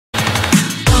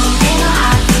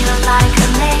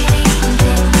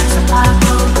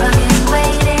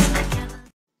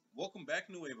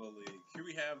Nuevo League. Here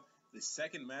we have the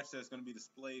second match that's going to be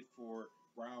displayed for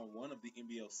round 1 of the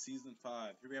NBL Season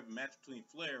 5. Here we have a match between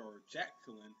Flair, or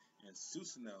Jacqueline, and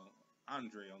Susano,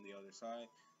 Andre, on the other side.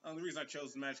 The reason I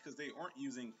chose the match because they aren't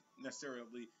using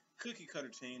necessarily cookie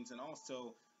cutter teams, and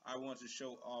also I wanted to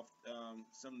show off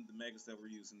some of the megas that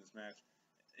were used in this match.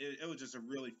 It was just a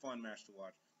really fun match to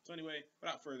watch. So anyway,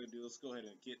 without further ado, let's go ahead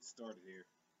and get started here.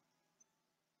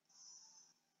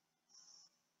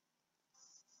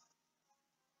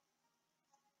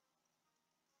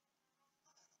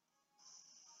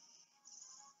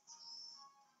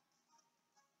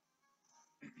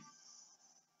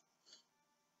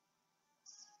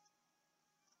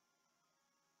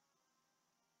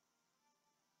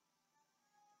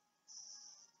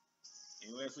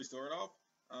 Anyway, as we start off,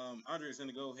 Andre is going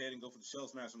to go ahead and go for the Shell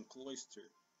Smash from Cloyster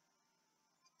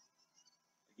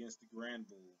against the Grand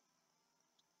Bull.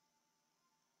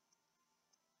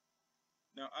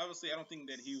 Now, obviously, I don't think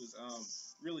that he was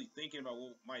really thinking about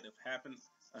what might have happened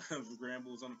if Grand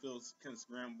Bull's on the field, since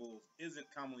Grand Bull isn't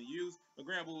commonly used. But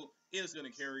Grand Bull is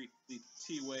going to carry the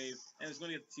T-Wave, and it's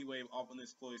going to get the T-Wave off on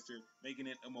this Cloyster, making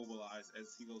it immobilized as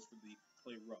he goes for the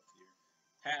play rough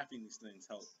here. Halving these things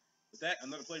help. With that,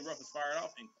 another play rough is fired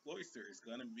off, and Cloyster is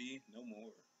going to be no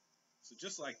more. So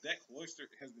just like that, Cloyster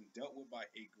has been dealt with by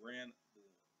a Grand Bull.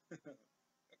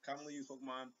 A commonly used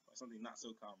Pokemon by something not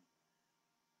so common.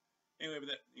 Anyway,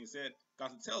 with that being said,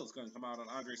 Gothitelle is going to come out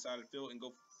on Andre's side of the field and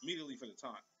go immediately for the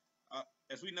taunt.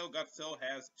 As we know, Gothitelle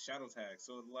has Shadow Tag,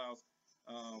 so it allows,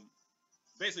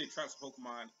 basically traps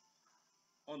Pokemon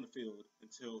on the field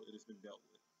until it has been dealt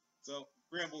with. So,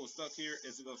 Grand Bull is stuck here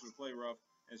as it goes for the play rough,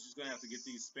 and it's just going to have to get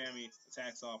these spammy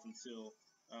attacks off until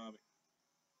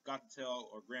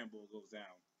Gothitelle or Grand Bull goes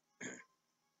down.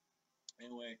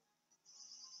 Anyway,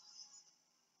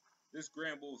 this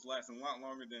Grand Bull is lasting a lot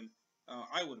longer than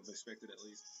I would have expected, at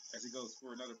least, as he goes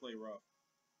for another play rough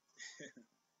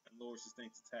and lowers his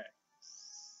thing's attack.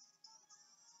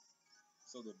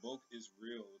 So the bulk is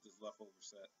real with this leftover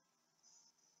set.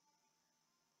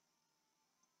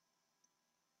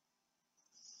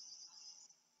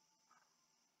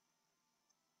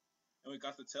 And we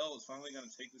got the Gothitelle is finally going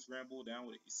to take this Grand Bull down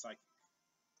with a Psychic.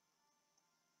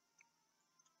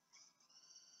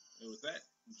 And with that,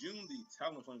 June, the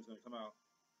Talonflame is going to come out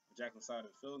on Jacqueline's side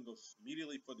of the field and goes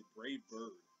immediately for the Brave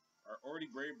Bird. Our already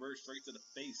Brave Bird straight to the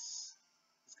face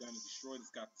is going to destroy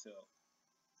this Gothitelle.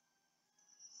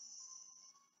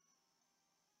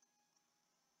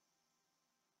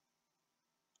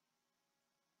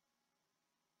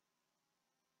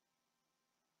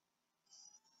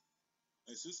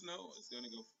 And Susano is going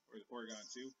to go for the Porygon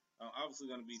 2. Obviously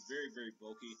going to be very, very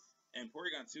bulky. And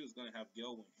Porygon 2 is going to have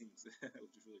Gale Wings,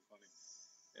 which is really funny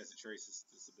as it traces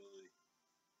this ability.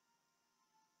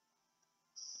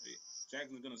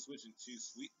 Jacqueline's going to switch into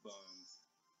Sweet Buns,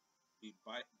 the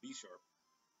B-Sharp,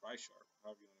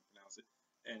 however you want to pronounce it.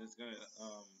 And it's going to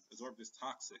absorb this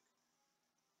Toxic,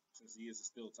 since he is a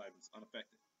Steel type, it's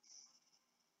unaffected.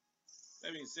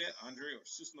 That being said, Andre or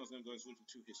Susano is going to go and switch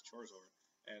into his Charizard,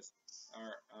 as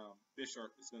our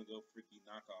Bisharp is going to go for the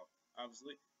knockoff.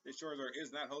 Obviously, this Charizard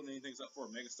is not holding anything up for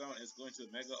a Mega Stone, and it's going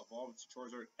to Mega Evolve into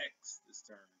Charizard X this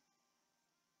turn.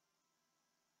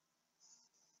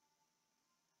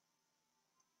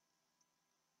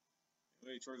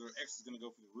 Anyway, Charizard X is going to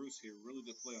go for the Roost here. Really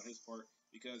good play on his part,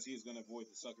 because he is going to avoid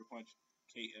the Sucker Punch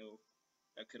KO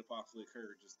that could have possibly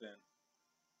occurred just then.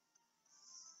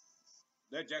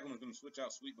 That Jacqueline is going to switch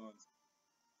out Sweet Buns,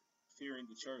 fearing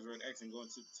the Charizard X and going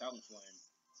to the Talonflame.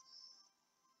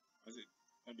 That's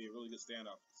going to be a really good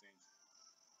standoff, it seems.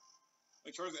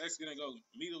 Like Charizard X is going to go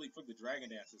immediately for the Dragon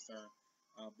Dance this turn,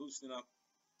 boosting up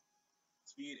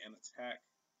speed and attack.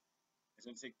 It's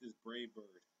going to take this Brave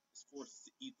Bird. It's forced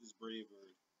to eat this Brave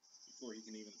Bird before he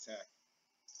can even attack,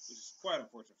 which is quite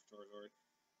unfortunate for Charizard,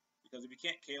 because if he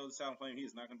can't KO the Talonflame, he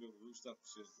is not going to be able to roost up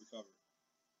to recover.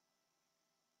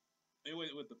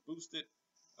 Anyway, with the boosted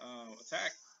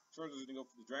attack, Charizard is going to go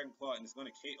for the Dragon Claw, and it's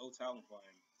going to KO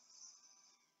Talonflame.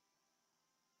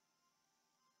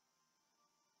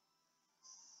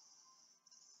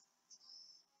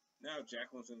 Now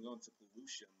Jacqueline's going to go into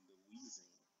Pollution, the Weezing.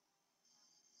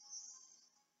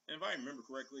 And if I remember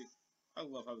correctly, I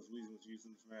love how this Weezing was used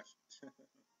in this match. So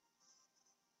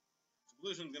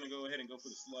Pollution's going to go ahead and go for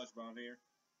the Sludge Bomb here.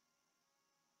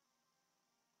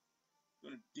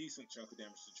 Doing a decent chunk of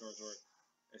damage to Charizard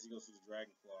as he goes for the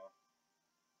Dragon Claw.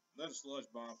 Another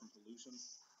Sludge Bomb from Pollution.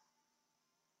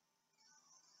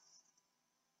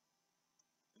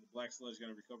 And the Black Sludge is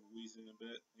going to recover Weezing a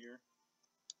bit here.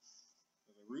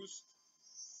 The Roost.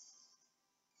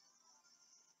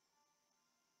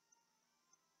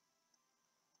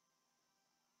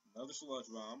 Another Sludge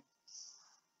Bomb,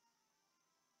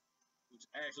 which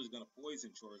actually is going to poison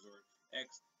Charizard X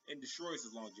and destroys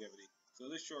his longevity.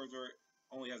 So this Charizard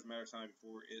only has a matter of time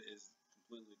before it is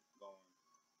completely gone.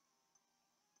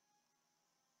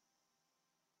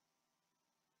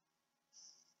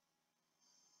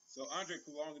 So Andre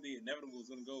prolonging the inevitable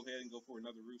is going to go ahead and go for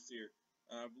another Roost here.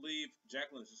 I believe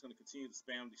Jacqueline is just going to continue to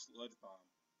spam the Sludge Bomb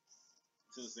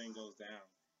until this thing goes down,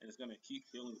 and it's going to keep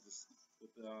healing with this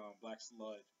Black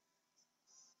Sludge.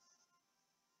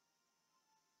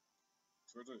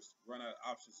 Charizard's run out of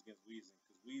options against Weezing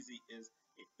because Weezy is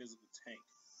a physical tank.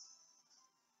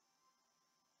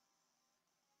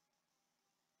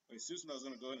 Okay, Susano is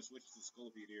going to go ahead and switch to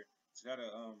Scolipede here to try to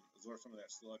absorb some of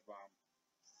that Sludge Bomb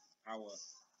power.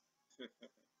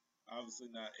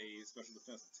 Obviously not a special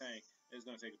defensive tank. It's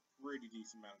going to take a pretty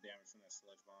decent amount of damage from that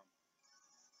Sludge Bomb.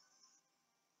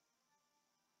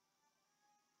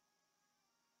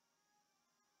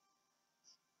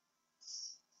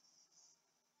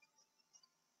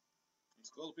 And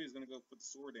Scolipede is going to go for the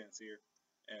Sword Dance here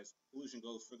as Pollution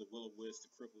goes for the Will-O-Wisp to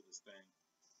cripple this thing.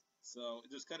 So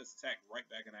it just cut its attack right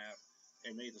back in half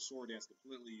and made the Sword Dance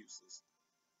completely useless.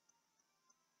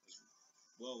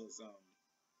 As well as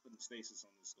putting stasis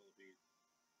on this Scolipede.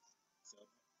 So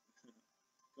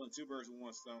killing two birds with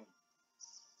one stone.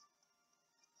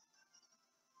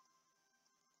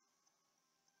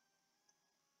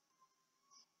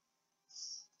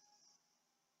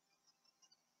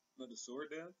 Another Sword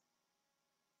Dance.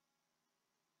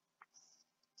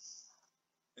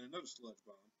 And another Sludge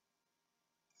Bomb.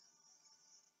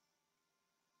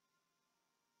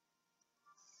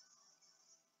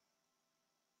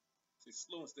 So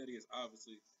slow and steady is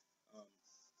obviously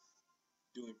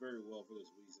doing very well for this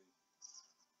Weezing.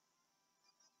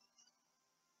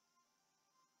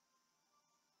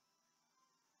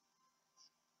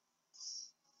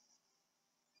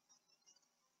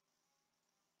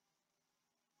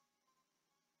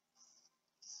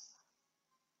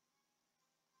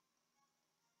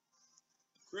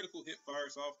 Critical hit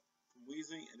fires off from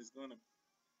Weezing, and it's going to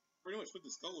pretty much put the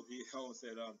Scolipede almost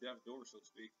at death door, so to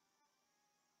speak.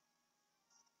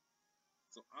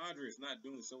 So Andre is not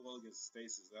doing so well against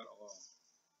stasis at all.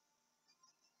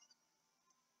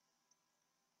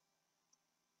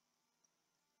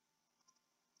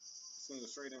 It's going to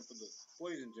go straight in for the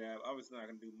poison jab. Obviously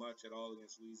not going to do much at all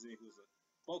against Weezing, who's a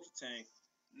bulky tank,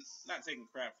 not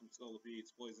taking crap from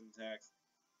Scolipede's poison attacks.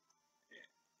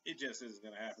 It just isn't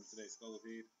going to happen today,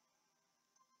 Scolipede.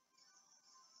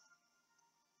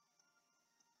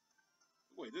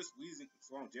 Boy, this Weezing's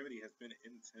longevity has been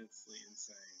intensely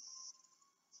insane.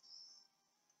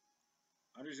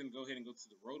 Andre's going to go ahead and go to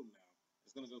the Rotom now.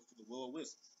 It's going to go for the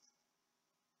Will-O-Wisp.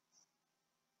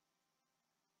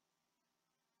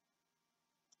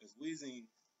 As Weezing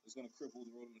is going to cripple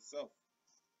the Rotom itself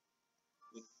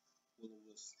with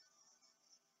Will-O-Wisp.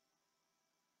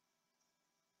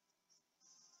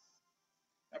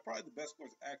 Now, probably the best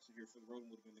course of action here for the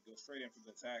Rotom would have been to go straight in for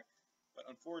the attack, but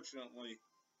unfortunately,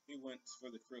 he went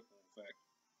for the cripple effect.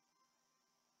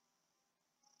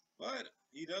 But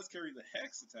he does carry the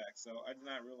Hex attack, so I did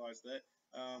not realize that.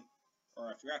 Or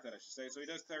I forgot that, I should say. So he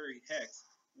does carry Hex,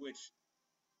 which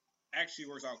actually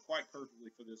works out quite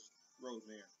perfectly for this Rotom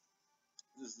here.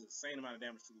 This is the same amount of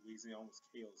damage to the Weezing, almost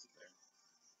KOs it there.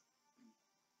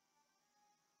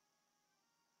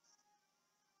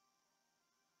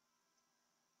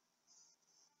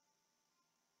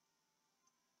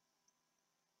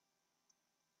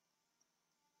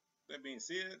 That being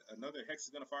said, another Hex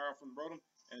is going to fire off from the Rotom,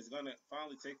 and it's going to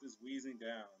finally take this Weezing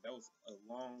down. That was a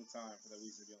long time for that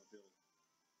Weezing to be on the field.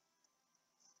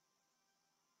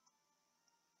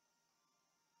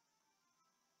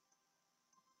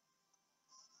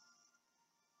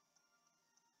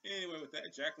 Anyway, with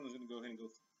that, Jacqueline is going to go ahead and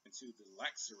go into the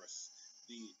Laxarus,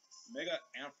 the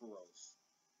Mega-Ampharos,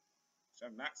 which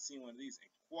I've not seen one of these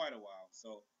in quite a while.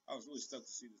 So I was really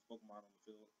stoked to see this Pokemon on the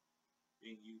field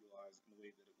being utilized in the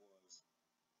way that it was.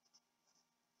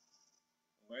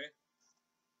 Anyway,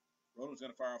 Rotom's going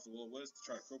to fire off the Will-O-Wisp to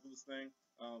try to cripple this thing.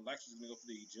 Laxarus is going to go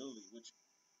for the Agility, which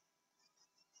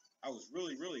I was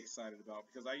really, really excited about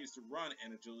because I used to run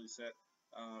an Agility set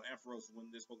Ampharos when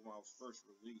this Pokemon was first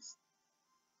released.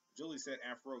 Agility set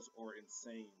Ampharos are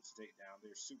insane to take down.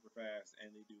 They're super fast and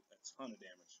they do a ton of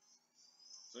damage.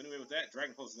 So anyway, with that,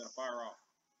 Dragon Pulse is going to fire off.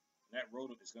 And that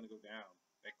Rotom is going to go down.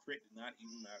 That crit did not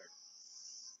even matter.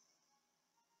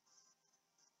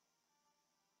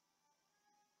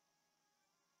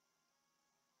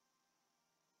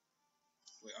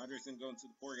 Wait, Andre's going to go into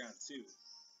the Porygon 2.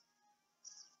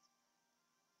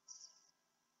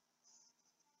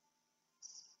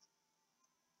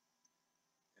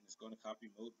 And this going to copy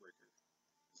Mode Breaker.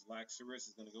 His Laxurus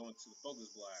is going to go into the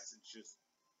Focus Blast and just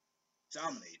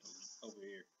dominate over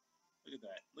here. Look at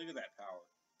that. Look at that power.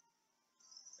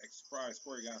 Like, surprised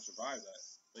Porygon survived that.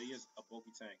 But he is a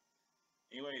bulky tank.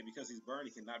 Anyway, because he's burned,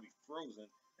 he cannot be frozen.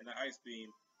 And the Ice Beam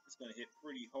is going to hit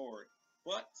pretty hard.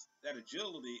 But that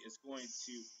agility is going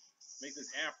to make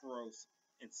this Ampharos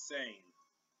insane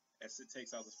as it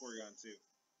takes out this Porygon too.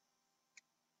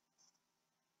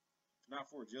 If not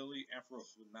for agility,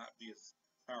 Ampharos would not be as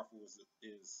powerful as it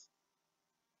is.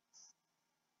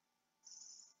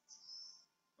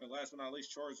 And last but not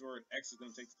least, Charizard X is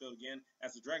going to take the field again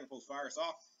as the Dragon Pulse fires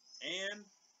off. And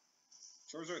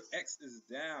Charizard X is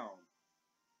down.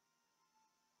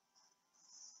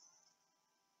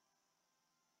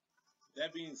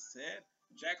 That being said,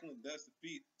 Jacqueline does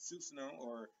defeat Susano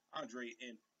or Andre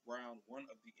in round 1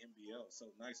 of the NBL. So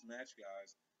nice match, guys.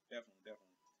 Definitely.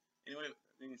 Anyway, that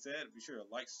being said, be sure to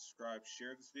like, subscribe,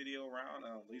 share this video around,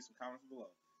 leave some comments below,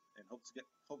 and hope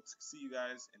to see you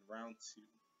guys in round 2.